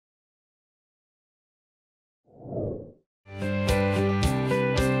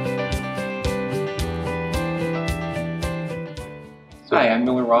Hi, I'm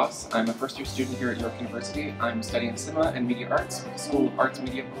Miller Ross. I'm a first-year student here at York University. I'm studying cinema and media arts with the School of Arts,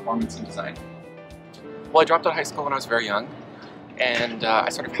 Media, Performance, and Design. Well, I dropped out of high school when I was very young, and I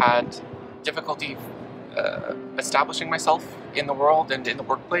sort of had difficulty establishing myself in the world and in the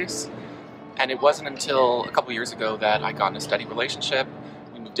workplace. And it wasn't until a couple years ago that I got in a steady relationship.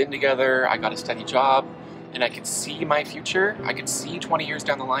 We moved in together, I got a steady job, and I could see my future. I could see 20 years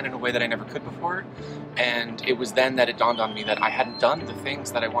down the line in a way that I never could before. And it was then that it dawned on me that I hadn't done the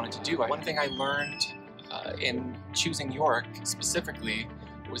things that I wanted to do. One thing I learned in choosing York specifically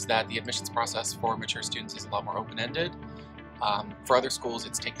was that the admissions process for mature students is a lot more open-ended. For other schools,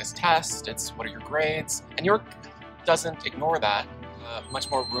 it's take this test, it's what are your grades, and York doesn't ignore that. Much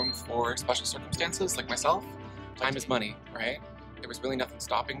more room for special circumstances like myself. Time is money, right? There was really nothing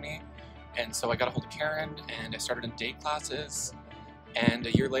stopping me. And so I got a hold of Karen and I started in day classes, and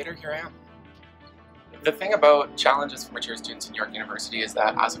a year later, here I am. The thing about challenges for mature students in York University is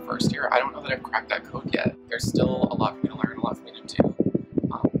that as a first year, I don't know that I've cracked that code yet. There's still a lot for me to learn, a lot for me to do.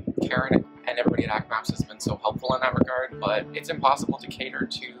 Karen and everybody at ACMAPS has been so helpful in that regard, but it's impossible to cater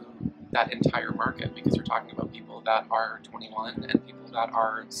to that entire market because you're talking about people that are 21 and people that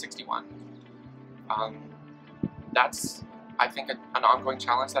are 61. That's, I think, an ongoing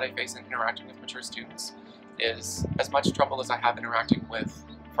challenge that I face in interacting with mature students is as much trouble as I have interacting with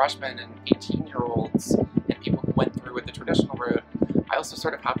freshmen and 18-year-olds and people who went through with the traditional route. I also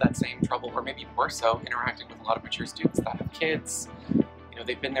sort of have that same trouble, or maybe more so, interacting with a lot of mature students that have kids. You know,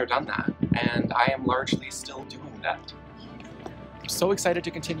 they've been there, done that, and I am largely still doing that. I'm so excited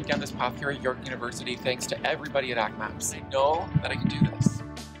to continue down this path here at York University thanks to everybody at ACMAPS. I know that I can do this.